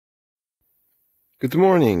Good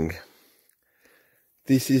morning.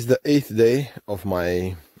 This is the 8th day of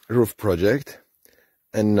my roof project,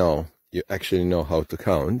 and now you actually know how to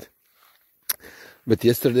count. But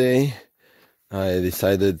yesterday I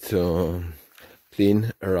decided to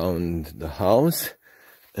clean around the house,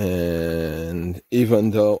 and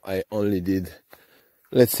even though I only did,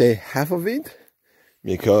 let's say, half of it,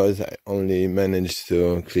 because I only managed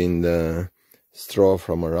to clean the straw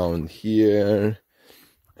from around here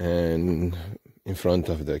and in front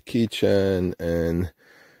of the kitchen and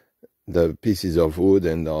the pieces of wood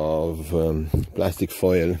and of plastic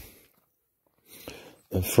foil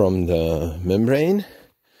from the membrane.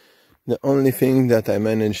 The only thing that I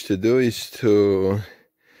managed to do is to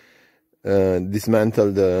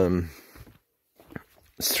dismantle the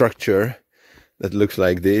structure that looks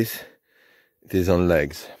like this. It is on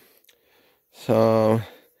legs. So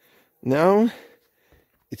now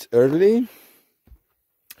it's early.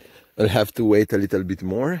 I'll have to wait a little bit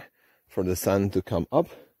more for the sun to come up,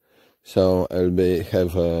 so I'll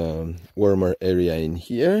have a warmer area in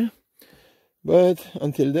here. But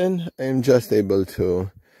until then, I'm just able to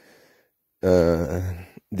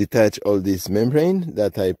detach all this membrane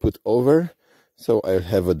that I put over, so I'll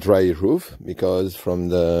have a dry roof, because from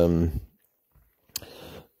the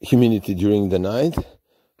humidity during the night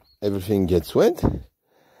everything gets wet.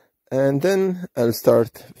 And then I'll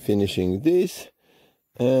start finishing this,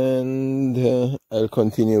 and I'll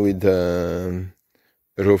continue with the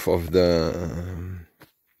roof of the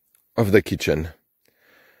kitchen.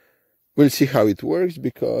 We'll see how it works,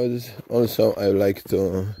 because also I like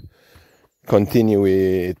to continue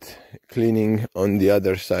with cleaning on the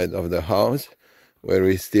other side of the house, where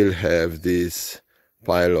we still have this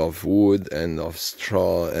pile of wood and of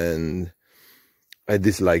straw, and I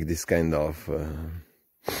dislike this kind of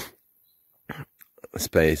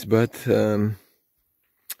space. But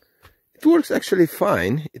it works actually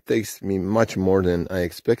fine. It takes me much more than I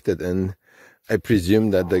expected, and I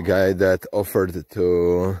presume that the guy that offered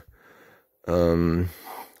to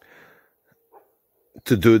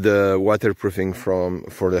do the waterproofing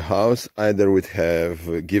for the house either would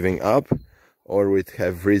have given up or would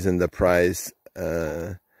have risen the price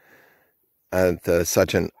at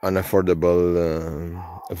such an unaffordable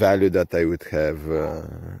value that I would have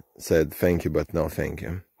said thank you, but no thank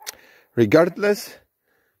you. Regardless,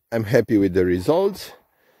 I'm happy with the results,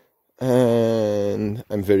 and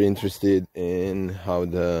I'm very interested in how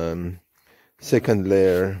the second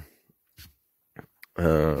layer,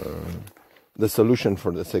 the solution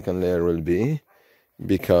for the second layer will be,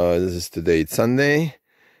 because today it's Sunday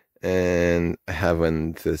and I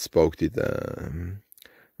haven't spoke to the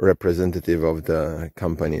representative of the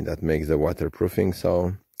company that makes the waterproofing,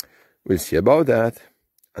 so we'll see about that.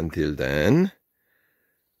 Until then,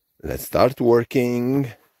 let's start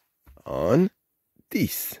working on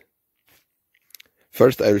this.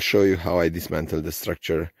 First, I'll show you how I dismantled the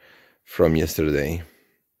structure from yesterday.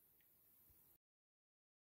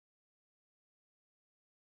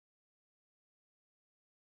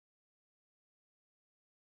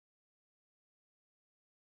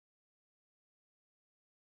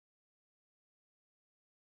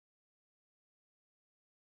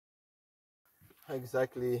 How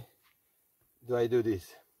exactly do I do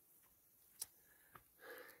this?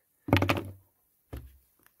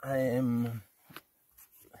 How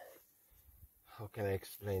can I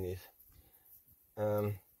explain this?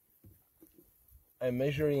 I'm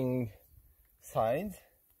measuring sides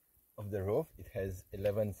of the roof. It has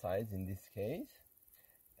 11 sides in this case,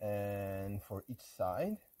 and for each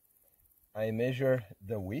side I measure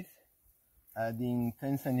the width, adding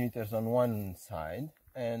 10 centimeters on one side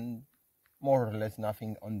and more or less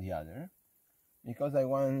nothing on the other, because I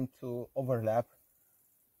want to overlap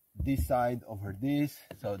this side over this,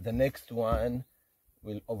 so the next one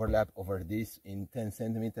will overlap over this in 10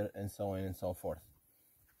 centimeters, and so on and so forth.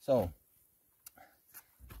 So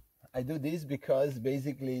I do this because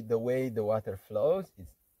basically the way the water flows is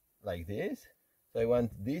like this, so I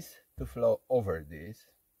want this to flow over this.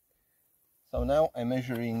 So now I'm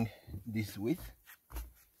measuring this width.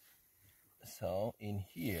 So in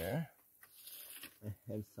here I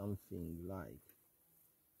have something like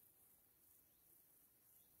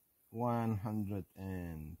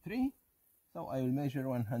 103, so I will measure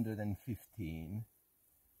 115,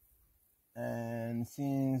 and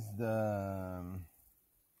since the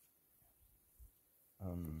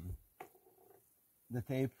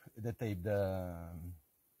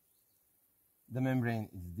membrane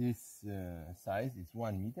is this size, it's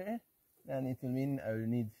 1 meter, then it will mean I will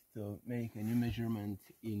need to make a new measurement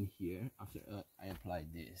in here after I apply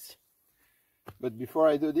this. But before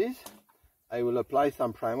I do this, I will apply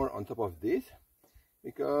some primer on top of this,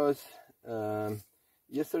 because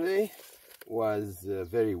yesterday was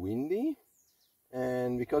very windy,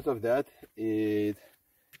 and because of that it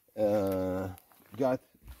got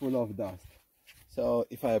full of dust. So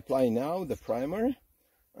if I apply now the primer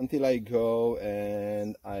until I go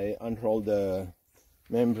and I unroll the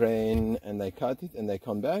membrane and I cut it and I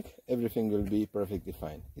come back, everything will be perfectly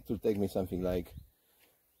fine. It will take me something like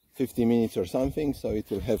 50 minutes or something, so it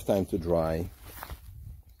will have time to dry.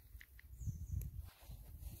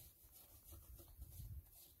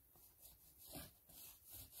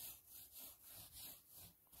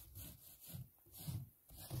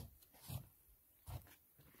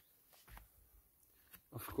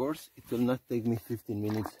 Of course, it will not take me 15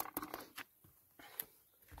 minutes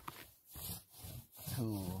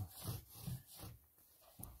to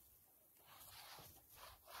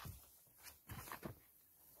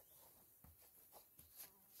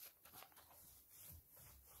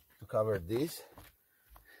cover this,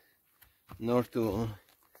 nor to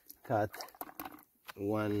cut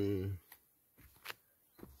one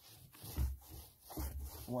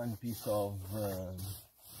piece of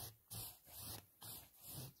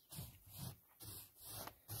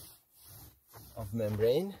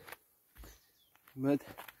membrane, but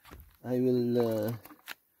I will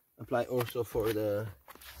apply also for the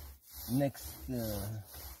next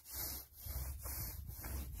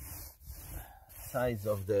size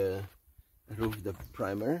of the roof, the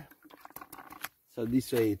primer. So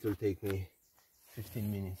this way it will take me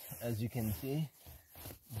 15 minutes. As you can see,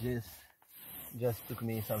 this just took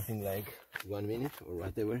me something like 1 minute or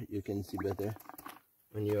whatever. You can see better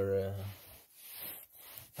on your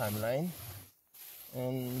timeline.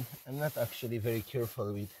 And I'm not actually very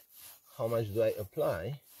careful with how much do I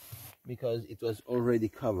apply, because it was already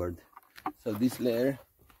covered. So this layer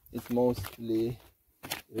is mostly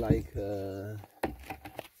like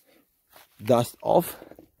dust off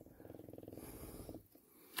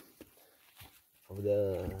of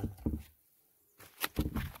the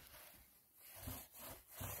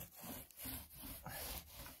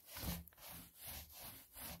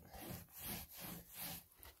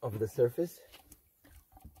surface.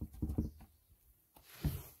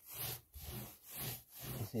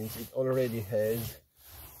 Since it already has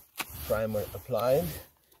primer applied,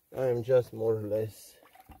 I'm just more or less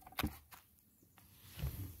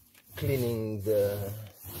cleaning the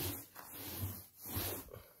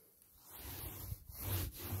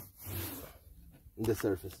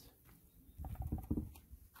surface.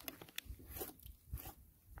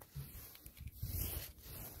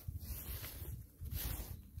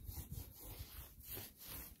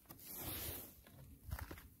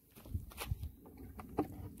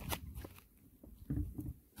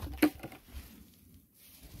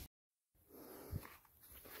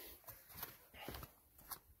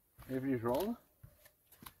 Every roll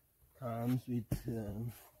comes with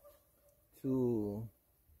two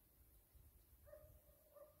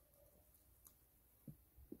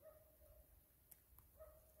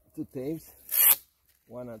tapes,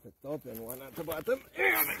 one at the top and one at the bottom,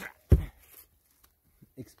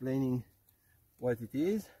 explaining what it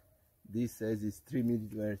is. This says it's 3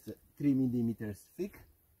 millimeters thick,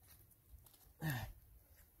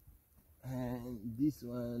 and this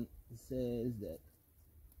one says that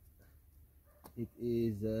it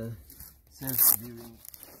is a self-adhering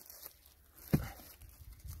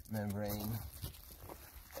membrane,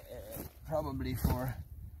 probably for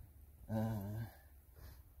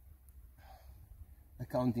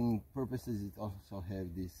accounting purposes. It also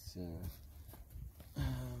have this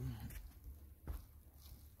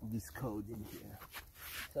this code in here.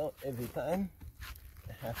 So every time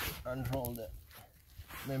I have to unroll the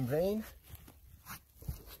membrane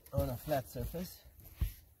on a flat surface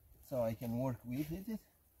so I can work with it,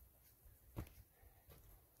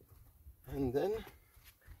 and then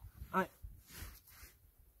I'm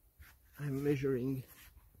measuring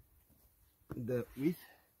the width.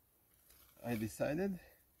 I decided,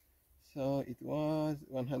 so it was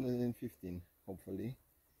 115, hopefully,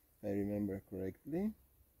 if I remember correctly.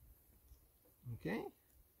 Okay,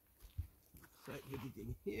 so I put it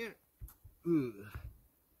in here.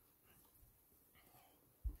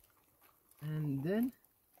 And then,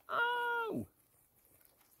 oh,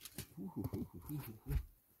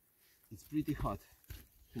 it's pretty hot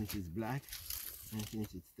since it's black and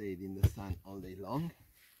since it stayed in the sun all day long.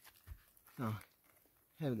 So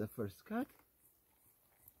have the first cut,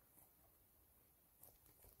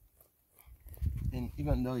 and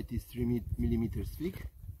even though it is 3 millimeters thick,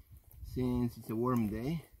 since it's a warm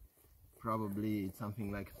day, probably it's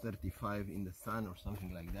something like 35 in the sun or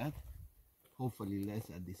something like that, hopefully less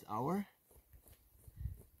at this hour.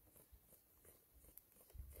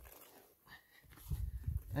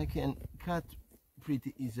 I can cut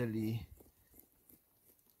pretty easily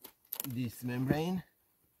this membrane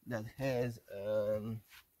that has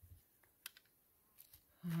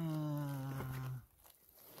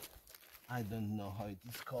I don't know how it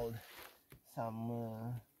is called,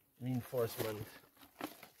 some reinforcement,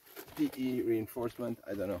 PE reinforcement,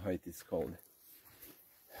 I don't know how it is called.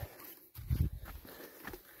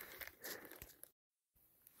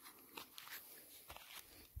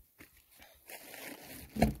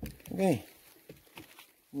 Okay,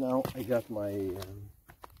 now I got my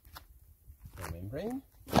membrane.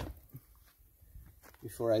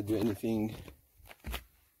 Before I do anything,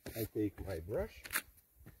 I take my brush.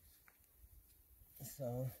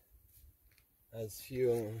 So as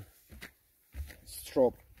few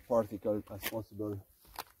straw particles as possible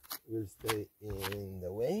will stay in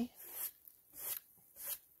the way.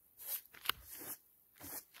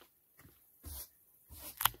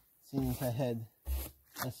 Since I had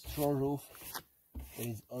a straw roof, there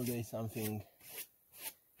is always something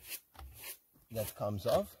that comes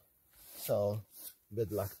off, so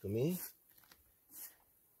good luck to me.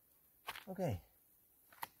 Okay,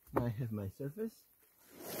 now I have my surface.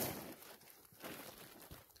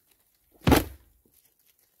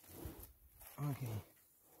 Okay,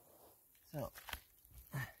 so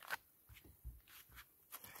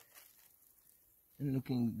I'm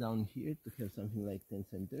looking down here to have something like 10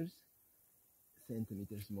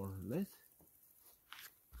 centimeters more or less,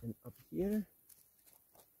 and up here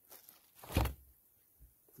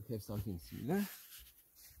to have something similar,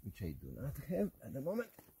 which I do not have at the moment.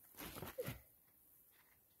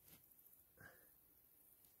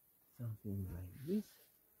 Something like this.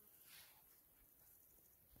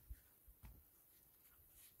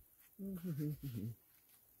 Okay, I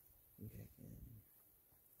can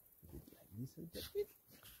put it like this a little bit.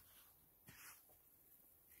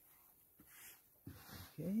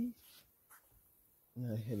 Okay, now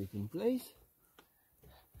I have it in place.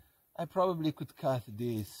 I probably could cut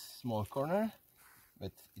this small corner,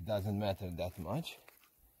 but it doesn't matter that much.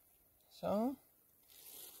 So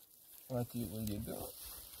what will you do?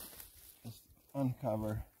 Just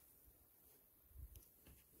uncover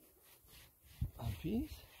a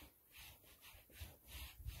piece,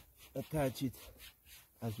 attach it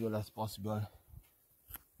as well as possible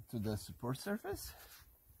to the support surface.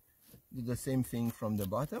 Do the same thing from the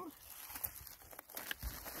bottom.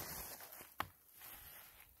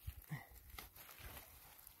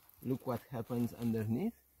 Look what happens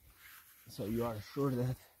underneath, so you are sure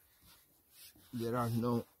that there are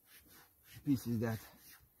no pieces that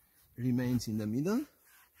remains in the middle.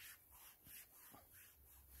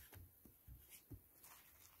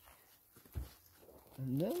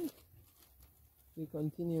 And then we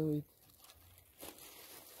continue with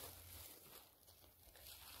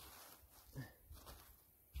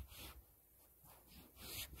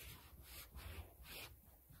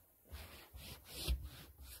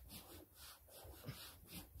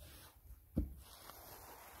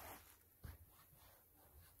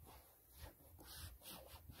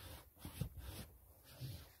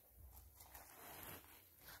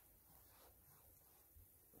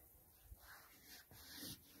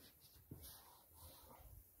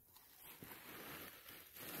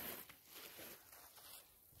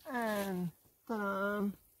ta-da!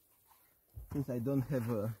 Since I don't have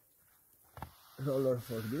a roller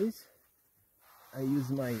for this, I use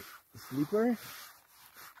my slipper.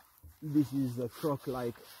 This is a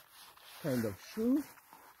croc-like kind of shoe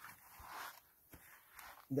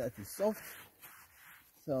that is soft,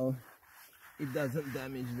 so it doesn't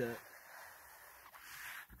damage the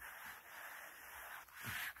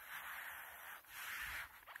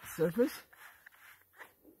surface.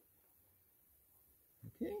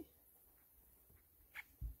 Okay.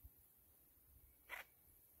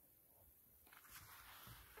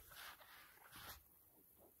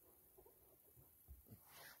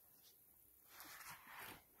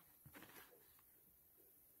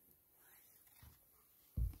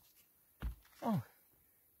 Oh,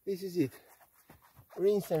 this is it.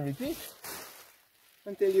 Rinse and repeat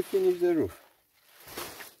until you finish the roof.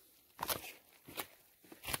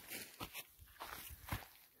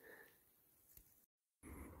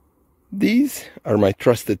 These are my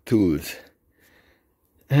trusted tools,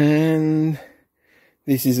 and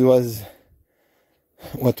this was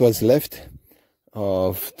what was left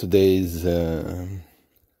of today's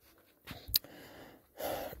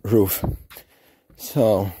roof.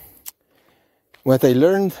 So what I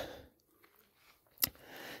learned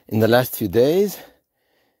in the last few days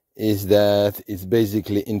is that it's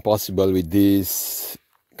basically impossible with this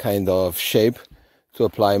kind of shape to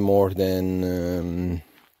apply more than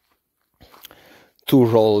 2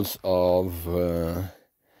 rolls of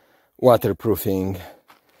waterproofing,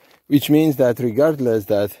 which means that regardless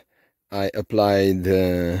that I applied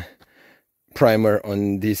primer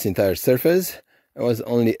on this entire surface, I was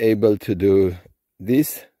only able to do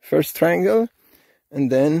this first triangle, and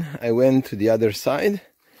then I went to the other side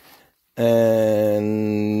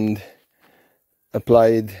and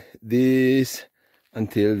applied this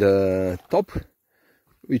until the top,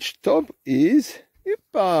 which top is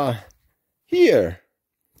here.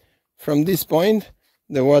 From this point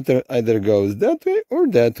the water either goes that way or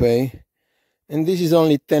that way, and this is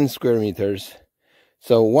only 10 square meters.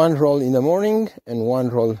 So 1 roll in the morning and 1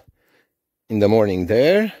 roll in the morning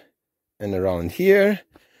there and around here,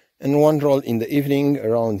 and 1 roll in the evening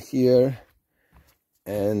around here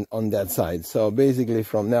and on that side. So basically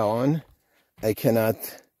from now on I cannot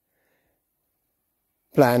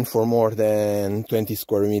plan for more than 20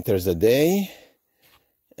 square meters a day,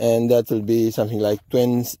 and that will be something like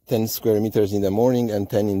 10 square meters in the morning and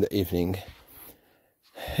 10 in the evening.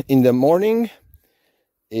 In the morning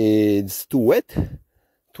it's too wet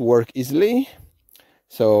to work easily,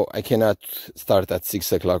 so I cannot start at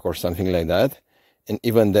 6 o'clock or something like that, and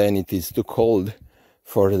even then it is too cold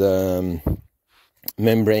for the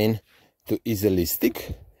membrane to easily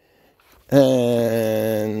stick.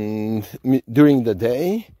 And during the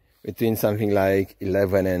day, between something like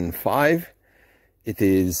 11 and 5, it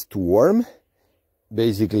is too warm.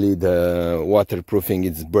 Basically the waterproofing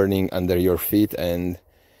is burning under your feet and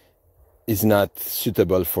is not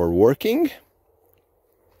suitable for working.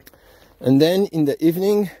 And then in the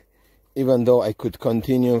evening, even though I could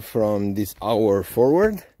continue from this hour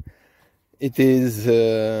forward, it is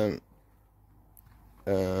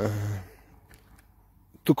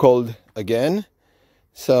too cold again,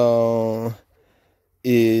 so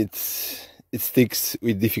it sticks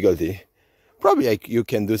with difficulty. Probably you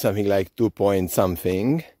can do something like 2 point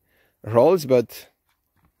something rolls, but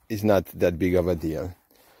it's not that big of a deal.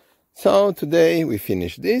 So today we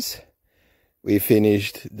finished this. We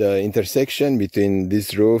finished the intersection between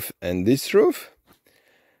this roof and this roof,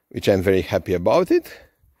 which I'm very happy about it.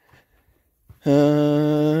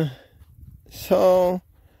 So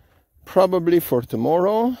probably for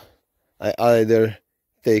tomorrow I either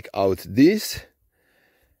take out this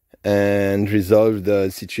and resolve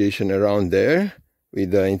the situation around there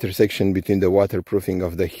with the intersection between the waterproofing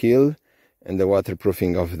of the hill and the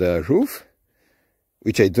waterproofing of the roof,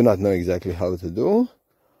 which I do not know exactly how to do,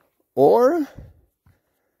 or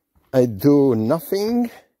I do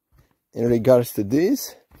nothing in regards to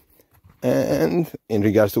this, and in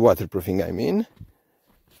regards to waterproofing I mean,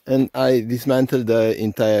 and I dismantle the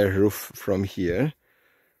entire roof from here,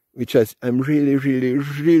 which I'm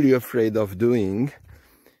really afraid of doing,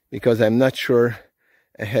 because I'm not sure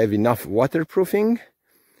I have enough waterproofing,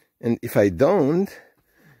 and if I don't,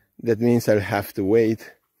 that means I'll have to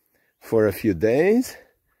wait for a few days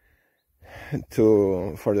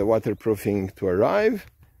for the waterproofing to arrive.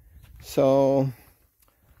 So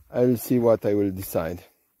I'll see what I will decide.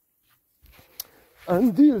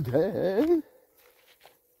 Until then,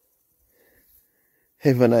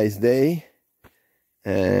 have a nice day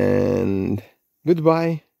and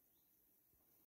goodbye.